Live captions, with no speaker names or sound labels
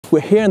We're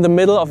here in the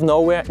middle of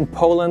nowhere in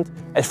Poland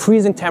at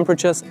freezing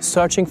temperatures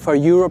searching for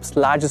Europe's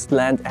largest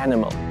land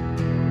animal.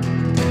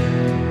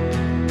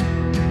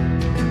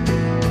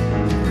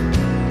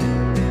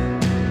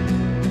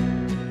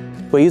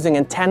 We're using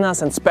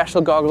antennas and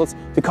special goggles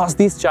because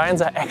these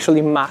giants are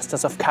actually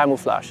masters of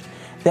camouflage.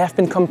 They have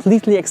been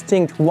completely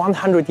extinct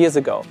 100 years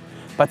ago,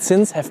 but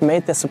since have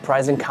made their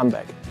surprising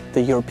comeback,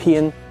 the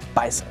European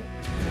bison.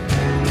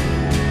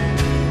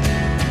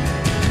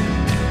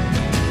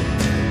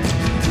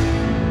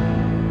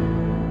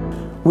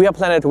 We are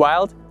Planet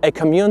Wild, a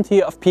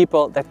community of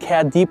people that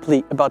care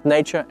deeply about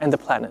nature and the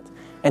planet.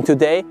 And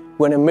today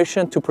we're on a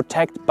mission to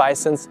protect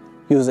bisons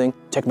using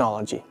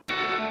technology.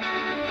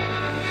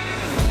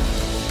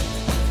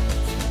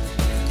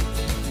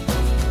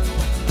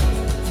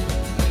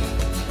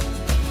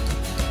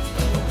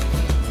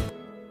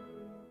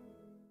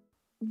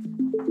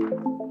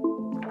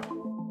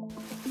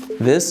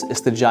 This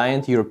is the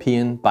giant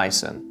European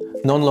bison,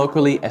 known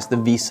locally as the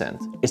Wiesent.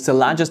 It's the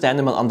largest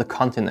animal on the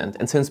continent,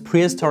 and since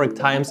prehistoric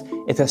times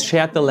it has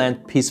shared the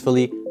land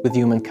peacefully with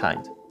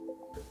humankind.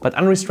 But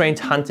unrestrained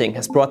hunting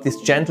has brought these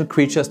gentle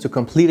creatures to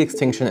complete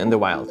extinction in the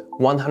wild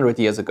 100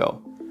 years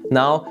ago.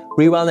 Now,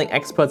 rewilding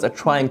experts are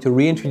trying to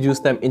reintroduce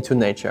them into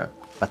nature.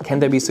 But can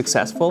they be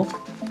successful?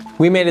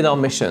 We made it our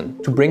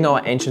mission to bring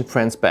our ancient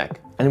friends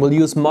back, and will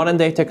use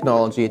modern-day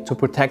technology to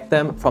protect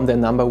them from their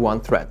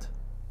 #1 threat: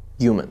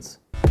 humans.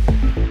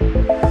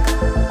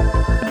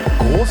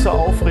 Große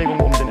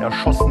Aufregung den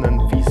erschossenen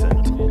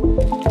Wiesent.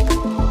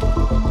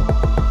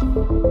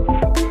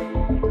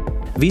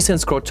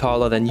 Wiesents grow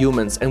taller than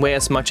humans and weigh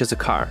as much as a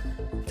car.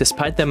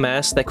 Despite their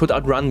mass, they could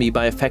outrun me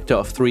by a factor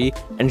of 3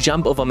 and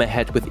jump over my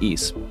head with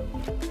ease.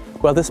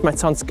 While this might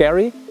sound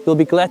scary, you'll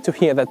be glad to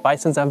hear that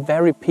bisons are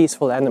very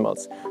peaceful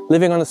animals,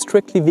 living on a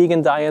strictly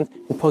vegan diet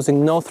and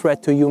posing no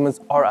threat to humans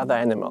or other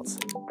animals.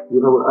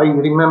 You know, I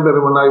remember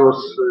when I was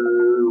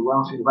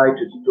once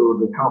invited to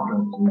the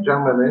conference in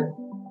Germany,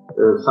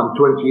 some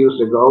 20 years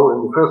ago,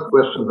 and the first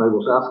question I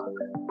was asked,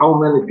 how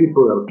many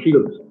people are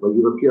killed by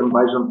European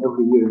bison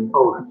every year in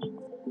Poland?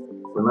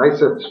 When I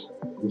said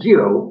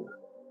 0,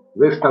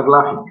 they started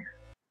laughing.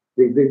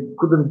 They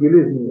couldn't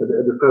believe me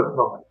at the first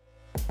moment.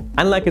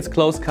 Unlike its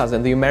close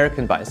cousin, the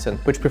American bison,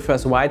 which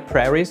prefers wide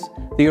prairies,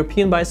 the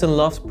European bison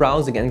loves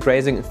browsing and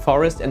grazing in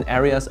forests and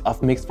areas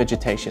of mixed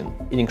vegetation,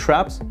 eating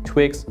shrubs,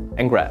 twigs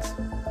and grass.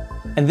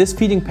 And this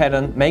feeding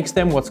pattern makes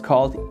them what's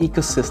called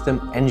ecosystem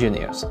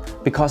engineers,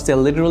 because they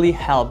literally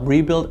help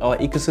rebuild our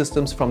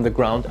ecosystems from the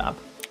ground up.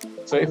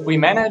 So if we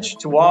manage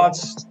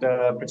towards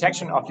the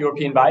protection of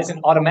European bison,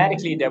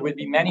 automatically there will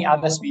be many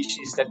other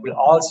species that will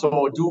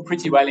also do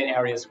pretty well in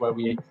areas where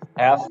we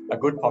have a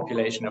good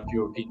population of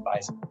European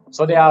bison.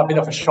 So they are a bit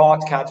of a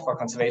shortcut for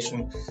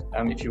conservation.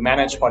 If you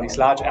manage for these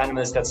large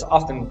animals, that's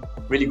often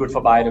really good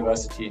for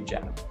biodiversity in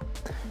general.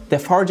 Their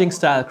foraging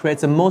style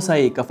creates a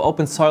mosaic of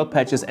open soil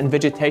patches and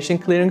vegetation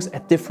clearings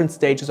at different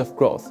stages of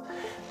growth.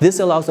 This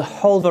allows a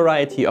whole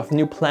variety of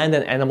new plant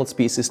and animal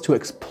species to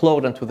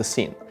explode onto the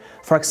scene.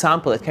 For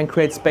example, it can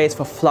create space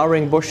for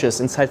flowering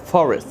bushes inside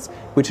forests,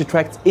 which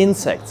attracts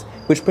insects,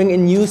 which bring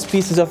in new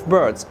species of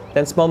birds,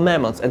 then small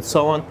mammals, and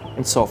so on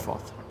and so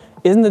forth.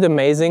 Isn't it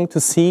amazing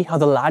to see how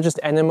the largest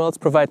animals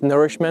provide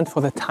nourishment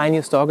for the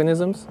tiniest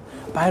organisms?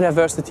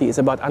 Biodiversity is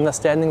about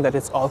understanding that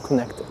it's all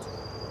connected.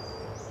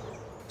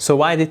 So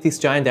why did these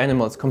giant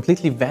animals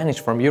completely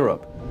vanish from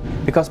Europe?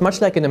 Because much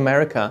like in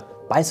America,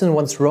 bison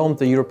once roamed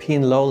the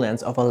European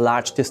lowlands over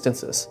large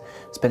distances,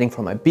 spanning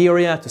from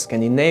Iberia to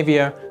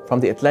Scandinavia,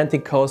 from the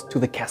Atlantic coast to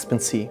the Caspian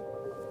Sea.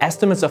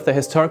 Estimates of the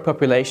historic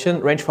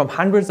population range from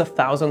hundreds of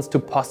thousands to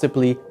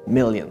possibly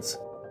millions.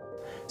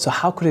 So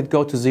how could it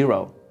go to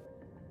 0?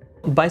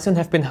 Bison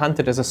have been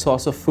hunted as a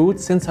source of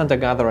food since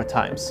hunter-gatherer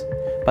times,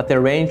 but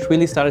their range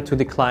really started to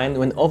decline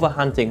when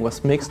overhunting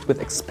was mixed with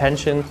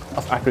expansion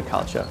of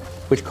agriculture,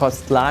 which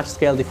caused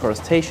large-scale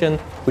deforestation,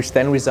 which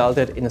then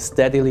resulted in a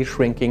steadily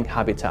shrinking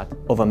habitat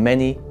over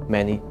many,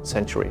 many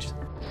centuries.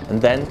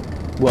 And then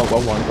World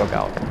War I broke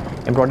out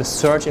and brought a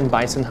surge in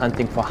bison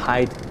hunting for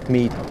hide,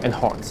 meat and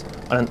horns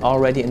on an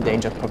already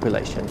endangered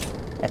population.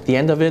 At the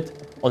end of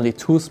it, only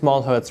 2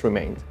 small herds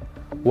remained.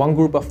 One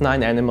group of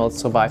 9 animals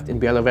survived in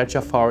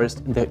Białowieża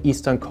forest in the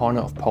eastern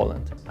corner of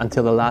Poland,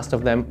 until the last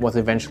of them was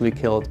eventually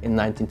killed in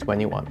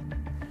 1921.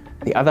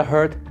 The other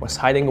herd was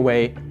hiding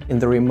away in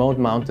the remote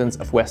mountains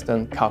of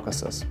Western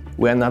Caucasus,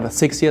 where another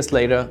 6 years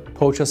later,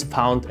 poachers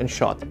found and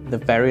shot the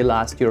very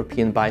last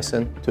European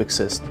bison to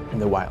exist in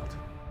the wild.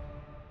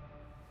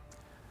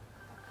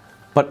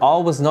 But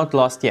all was not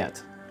lost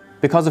yet,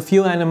 because a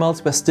few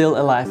animals were still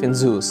alive in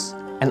zoos.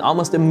 And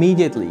almost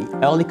immediately,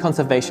 early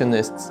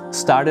conservationists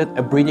started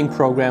a breeding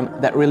program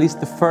that released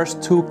the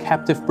first 2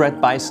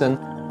 captive-bred bison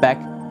back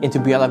into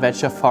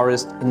Białowieża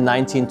forest in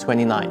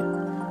 1929.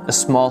 A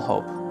small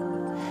hope.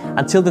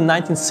 Until the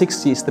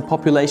 1960s, the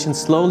population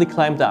slowly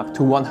climbed up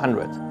to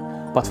 100.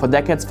 But for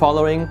decades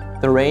following,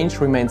 the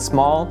range remained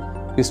small,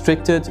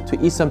 restricted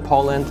to eastern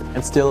Poland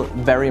and still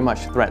very much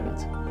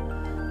threatened.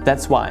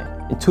 That's why,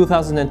 in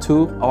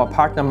 2002, our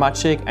partner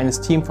Maciek and his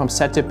team from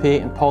ZTP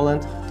in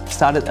Poland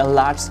started a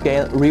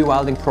large-scale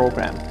rewilding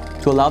program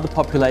to allow the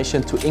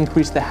population to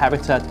increase their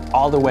habitat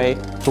all the way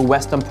to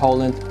western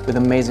Poland with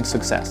amazing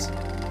success.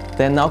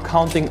 They are now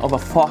counting over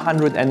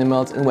 400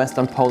 animals in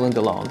western Poland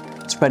alone,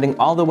 spreading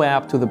all the way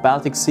up to the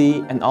Baltic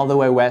Sea and all the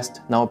way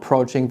west, now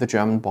approaching the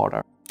German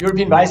border.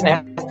 European bison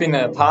have been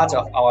a part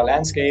of our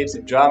landscapes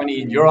in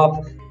Germany, in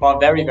Europe, for a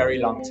very, very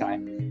long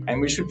time. And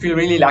we should feel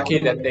really lucky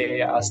that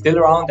they are still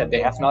around, that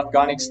they have not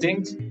gone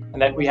extinct,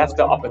 and that we have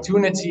the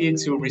opportunity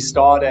to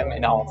restore them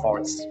in our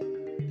forests.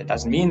 That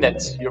doesn't mean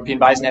that European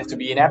bison have to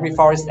be in every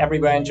forest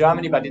everywhere in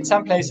Germany, but in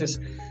some places,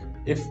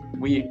 if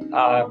we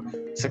are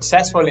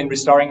successful in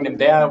restoring them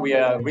there, we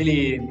are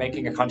really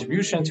making a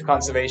contribution to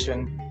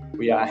conservation.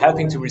 We are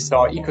helping to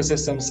restore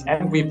ecosystems,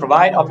 and we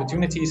provide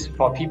opportunities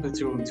for people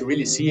to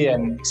really see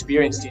and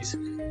experience these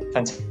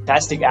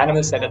fantastic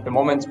animals that at the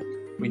moment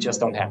we just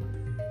don't have.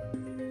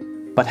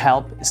 But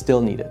help is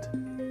still needed.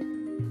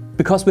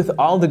 Because with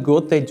all the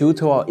good they do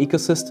to our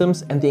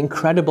ecosystems and the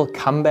incredible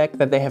comeback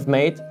that they have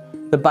made,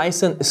 the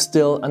bison is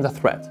still under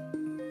threat.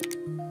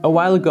 A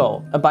while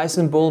ago, a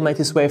bison bull made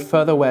his way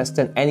further west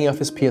than any of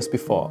his peers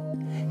before.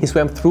 He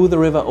swam through the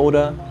River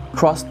Oder,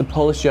 crossed the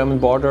Polish-German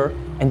border,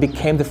 and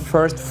became the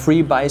first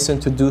free bison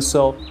to do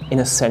so in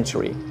a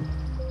century.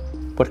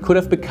 What could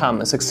have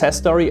become a success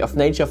story of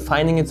nature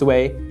finding its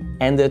way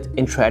ended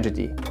in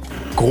tragedy.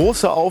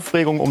 Große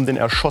Aufregung den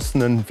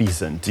erschossenen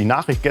Bison. Die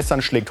Nachricht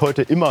gestern schlägt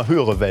heute immer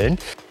höhere Wellen.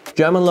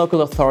 German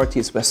local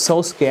authorities were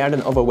so scared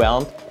and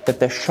overwhelmed that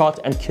they shot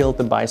and killed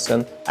the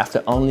bison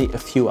after only a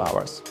few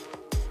hours.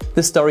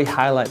 This story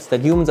highlights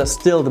that humans are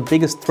still the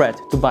biggest threat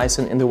to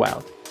bison in the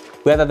wild.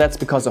 Whether that's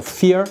because of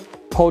fear,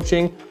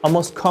 poaching, or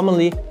most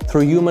commonly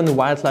through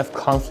human-wildlife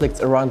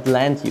conflicts around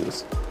land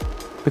use.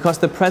 Because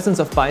the presence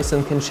of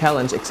bison can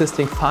challenge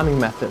existing farming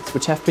methods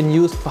which have been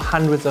used for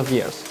hundreds of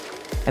years.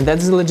 And that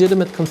is a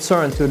legitimate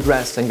concern to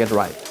address and get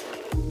right.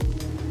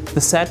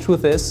 The sad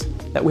truth is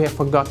that we have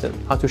forgotten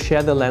how to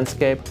share the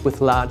landscape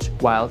with large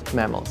wild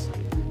mammals.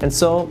 And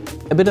so,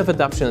 a bit of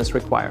adaptation is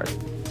required,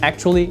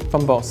 actually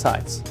from both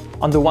sides.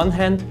 On the one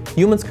hand,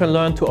 humans can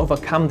learn to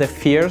overcome their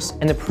fears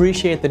and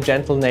appreciate the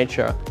gentle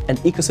nature and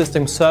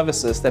ecosystem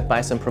services that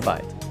bison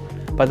provide.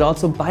 But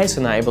also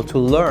bison are able to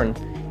learn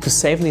to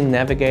safely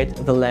navigate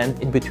the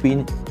land in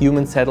between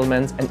human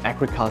settlements and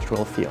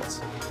agricultural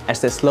fields,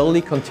 as they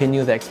slowly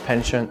continue their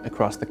expansion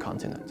across the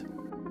continent.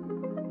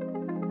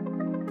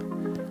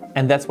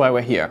 And that's why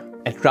we're here,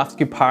 at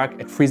Grafsky Park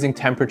at freezing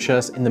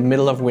temperatures in the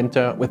middle of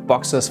winter with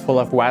boxes full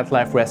of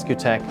wildlife rescue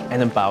tech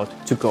and about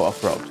to go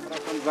off-road.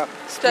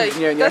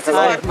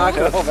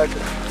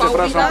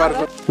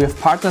 We have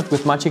partnered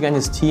with Maciek and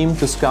his team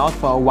to scout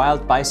for a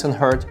wild bison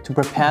herd to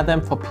prepare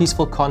them for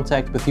peaceful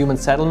contact with human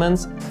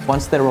settlements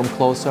once they roam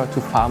closer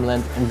to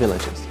farmland and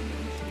villages.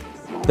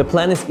 The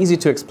plan is easy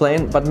to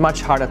explain, but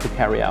much harder to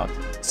carry out.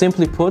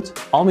 Simply put,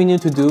 all we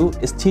need to do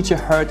is teach a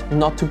herd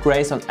not to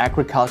graze on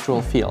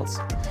agricultural fields.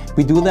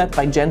 We do that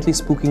by gently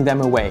spooking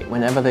them away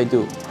whenever they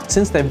do.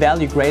 Since they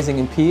value grazing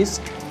in peace,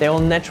 they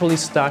will naturally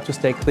start to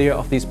stay clear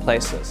of these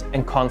places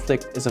and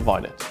conflict is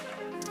avoided.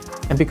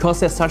 And because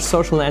they're such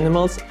social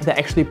animals, they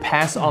actually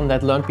pass on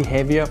that learned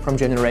behavior from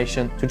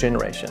generation to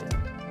generation.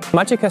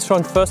 Maciek has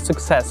shown first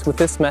success with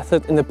this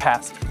method in the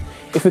past.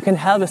 If we can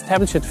help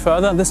establish it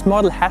further, this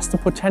model has the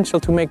potential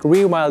to make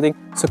rewilding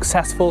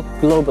successful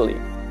globally.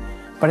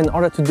 But in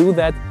order to do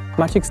that,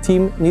 Maciek's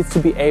team needs to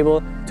be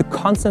able to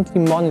constantly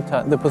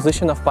monitor the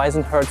position of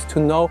bison herds to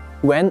know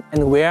when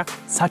and where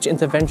such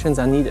interventions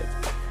are needed.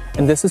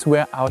 And this is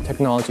where our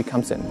technology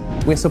comes in.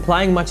 We're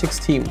supplying Maciek's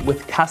team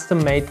with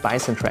custom-made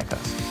bison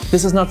trackers.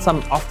 This is not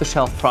some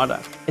off-the-shelf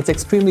product. It's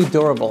extremely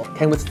durable,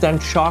 can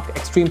withstand shock,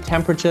 extreme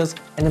temperatures,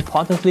 and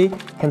importantly,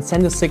 can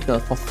send a signal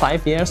for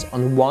 5 years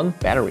on one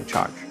battery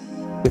charge.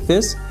 With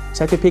this,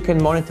 ZPP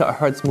can monitor a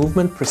herd's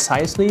movement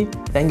precisely,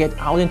 then get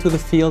out into the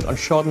field on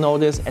short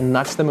notice and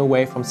nudge them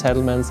away from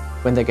settlements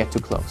when they get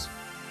too close.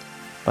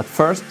 But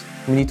first,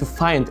 we need to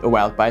find a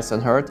wild bison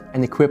herd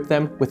and equip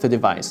them with the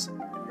device.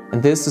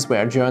 And this is where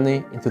our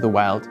journey into the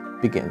wild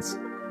begins.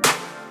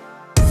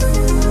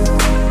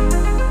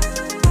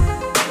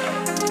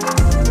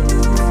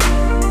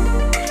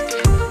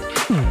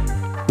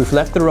 We've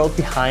left the road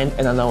behind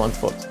and are now on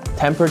foot.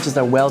 Temperatures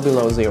are well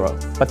below zero,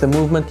 but the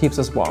movement keeps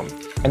us warm.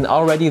 And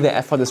already the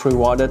effort is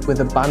rewarded with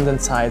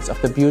abundant sights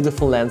of the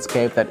beautiful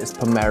landscape that is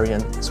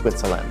Pomeranian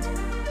Switzerland.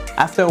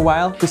 After a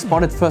while, we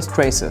spotted first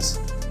traces.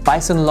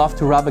 Bison love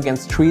to rub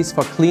against trees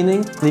for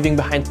cleaning, leaving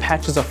behind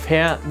patches of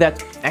hair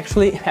that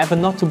actually have a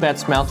not too bad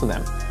smell to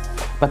them.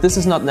 But this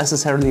is not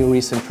necessarily a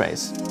recent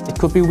trace. It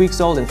could be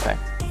weeks old in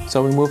fact,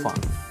 so we move on.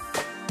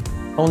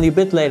 Only a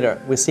bit later,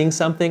 we're seeing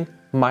something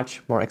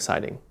much more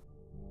exciting.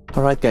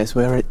 Alright guys,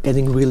 we're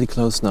getting really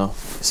close now.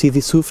 See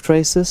these hoof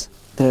traces?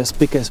 They're as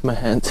big as my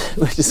hand,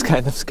 which is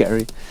kind of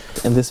scary.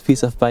 And this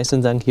piece of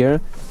bison dung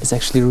here is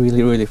actually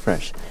really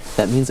fresh.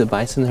 That means a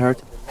bison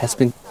herd has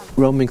been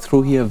roaming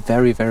through here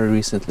very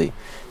recently.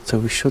 So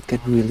we should get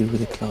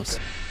really close.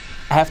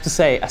 I have to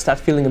say, I start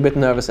feeling a bit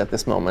nervous at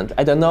this moment.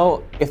 I don't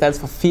know if that's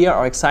for fear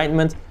or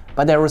excitement,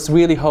 but I was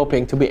really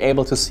hoping to be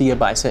able to see a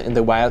bison in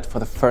the wild for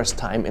the first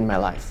time in my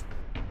life.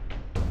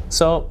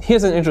 So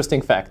here's an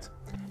interesting fact.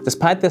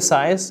 Despite their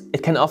size,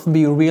 it can often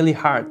be really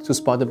hard to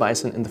spot a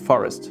bison in the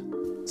forest.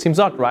 Seems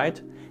odd,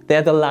 right? They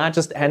are the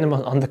largest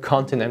animal on the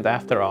continent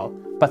after all.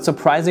 But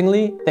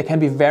surprisingly, they can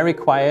be very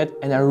quiet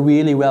and are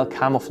really well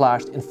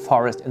camouflaged in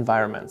forest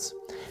environments.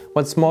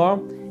 What's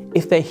more,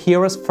 if they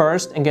hear us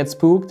first and get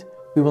spooked,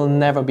 we will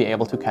never be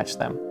able to catch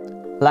them.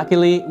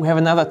 Luckily, we have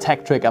another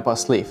tech trick up our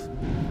sleeve.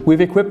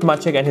 We've equipped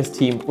Maciek and his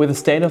team with a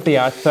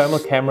state-of-the-art thermal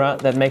camera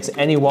that makes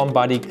any warm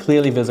body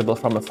clearly visible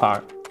from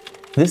afar.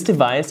 This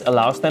device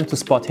allows them to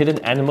spot hidden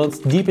animals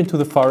deep into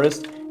the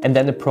forest and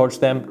then approach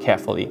them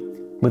carefully.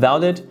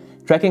 Without it,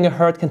 tracking a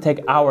herd can take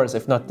hours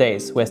if not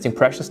days, wasting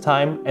precious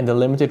time and the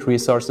limited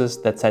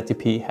resources that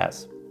ZTP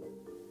has.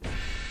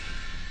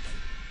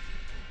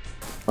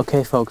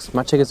 Okay folks,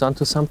 Maciek is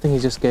onto something. He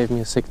just gave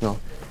me a signal.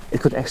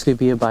 It could actually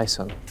be a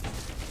bison.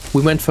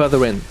 We went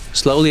further in,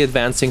 slowly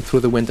advancing through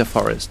the winter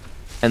forest.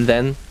 And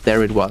then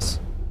there it was.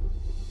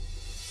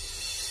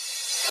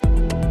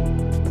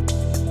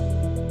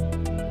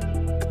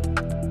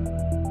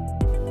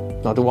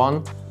 Not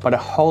one, but a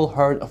whole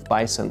herd of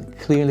bison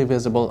clearly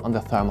visible on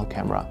the thermal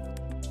camera.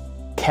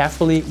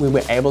 Carefully, we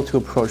were able to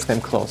approach them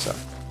closer.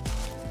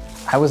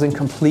 I was in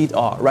complete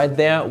awe. Right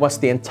there was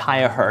the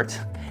entire herd.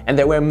 And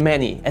there were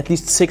many, at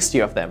least 60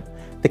 of them.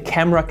 The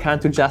camera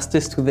can't do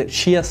justice to the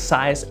sheer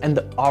size and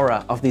the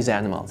aura of these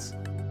animals.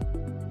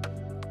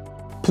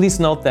 Please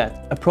note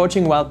that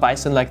approaching wild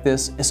bison like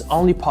this is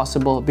only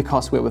possible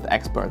because we're with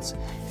experts.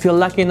 If you're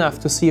lucky enough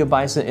to see a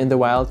bison in the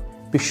wild,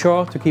 be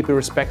sure to keep a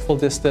respectful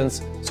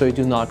distance so you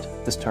do not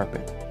disturb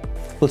it.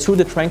 We'll shoot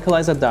a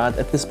tranquilizer dart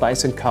at this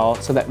bison cow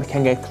so that we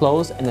can get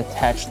close and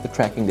attach the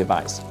tracking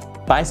device.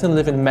 Bison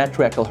live in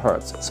matriarchal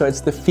herds, so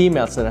it's the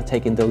females that are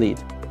taking the lead.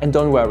 And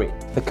don't worry,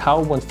 the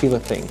cow won't feel a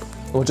thing.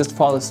 It will just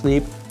fall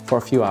asleep for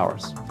a few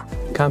hours.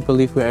 Can't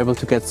believe we're able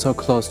to get so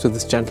close to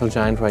this gentle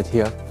giant right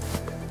here.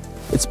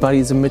 Its body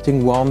is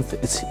emitting warmth,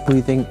 it's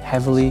breathing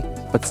heavily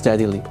but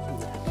steadily.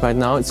 Right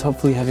now it's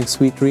hopefully having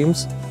sweet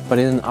dreams, but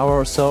in an hour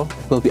or so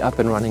it will be up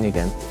and running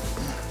again.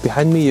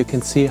 Behind me you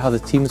can see how the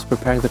team is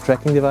preparing the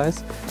tracking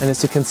device, and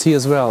as you can see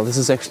as well, this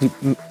is actually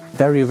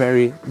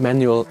very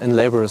manual and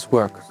laborious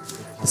work.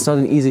 It's not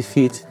an easy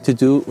feat to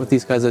do what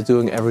these guys are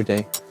doing every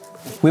day.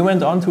 We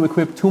went on to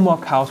equip 2 more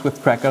cows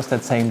with trackers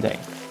that same day,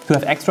 to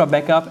have extra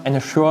backup and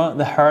assure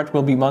the herd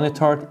will be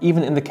monitored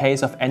even in the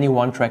case of any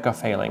one tracker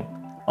failing.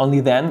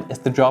 Only then is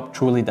the job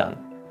truly done.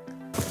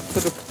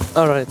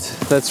 Alright,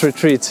 let's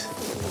retreat.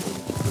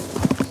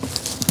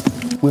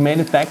 We made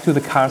it back to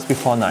the cars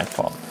before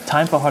nightfall.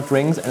 Time for hot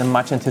drinks and a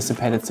much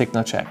anticipated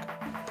signal check.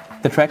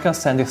 The trackers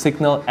send a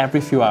signal every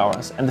few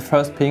hours and the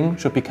first ping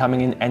should be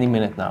coming in any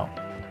minute now.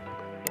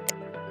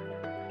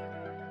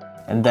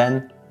 And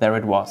then there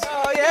it was.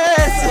 Oh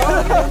yes!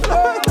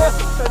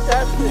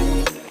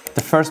 Fantastic!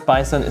 The first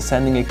bison is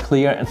sending a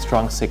clear and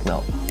strong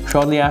signal.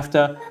 Shortly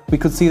after, we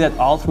could see that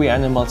all 3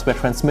 animals were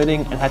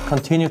transmitting and had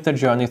continued their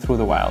journey through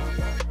the wild.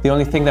 The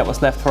only thing that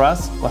was left for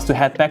us was to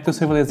head back to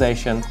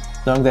civilization,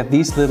 knowing that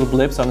these little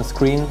blips on the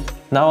screen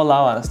now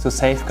allow us to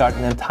safeguard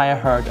an entire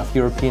herd of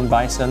European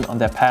bison on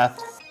their path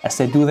as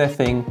they do their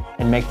thing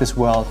and make this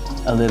world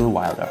a little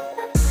wilder.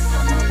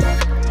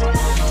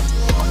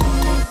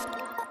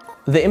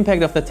 The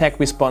impact of the tech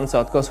we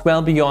sponsored goes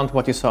well beyond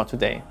what you saw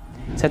today.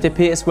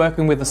 ZTP is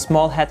working with a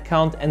small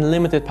headcount and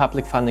limited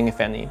public funding, if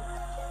any.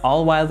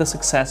 All while the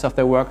success of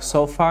their work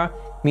so far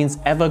means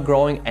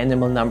ever-growing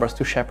animal numbers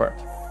to shepherd.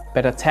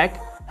 Better tech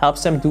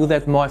helps them do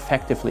that more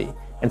effectively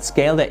and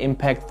scale their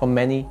impact for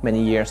many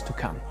years to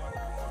come.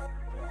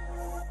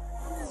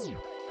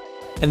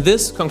 And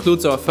this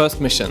concludes our first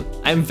mission.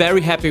 I'm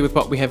very happy with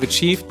what we have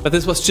achieved, but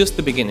this was just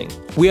the beginning.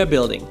 We are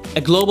building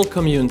a global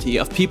community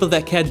of people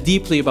that care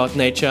deeply about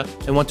nature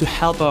and want to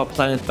help our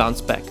planet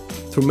bounce back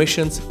through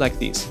missions like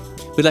these.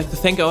 We'd like to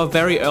thank our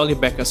very early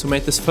backers who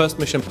made this first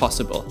mission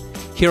possible.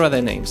 Here are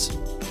their names.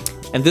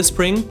 And this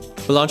spring,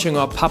 we're launching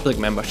our public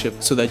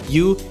membership so that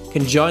you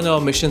can join our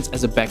missions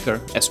as a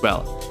backer as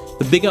well.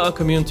 The bigger our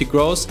community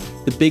grows,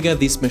 the bigger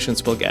these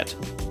missions will get.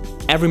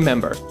 Every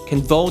member can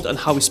vote on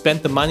how we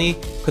spend the money,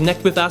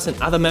 connect with us and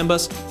other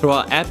members through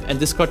our app and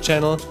Discord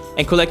channel,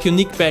 and collect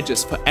unique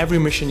badges for every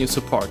mission you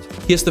support.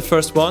 Here's the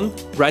first one,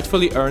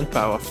 rightfully earned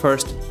by our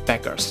first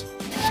backers.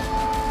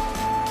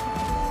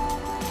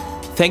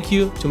 Thank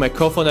you to my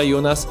co-founder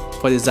Jonas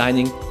for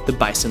designing the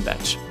Bison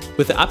badge.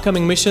 With the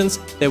upcoming missions,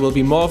 there will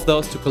be more of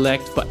those to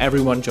collect for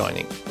everyone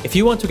joining. If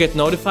you want to get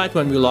notified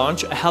when we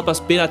launch or help us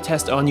beta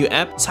test our new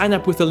app, sign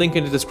up with the link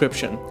in the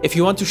description. If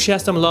you want to share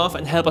some love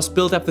and help us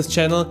build up this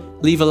channel,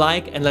 leave a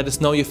like and let us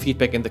know your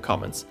feedback in the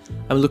comments.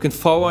 I'm looking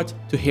forward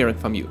to hearing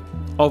from you.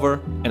 Over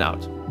and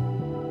out.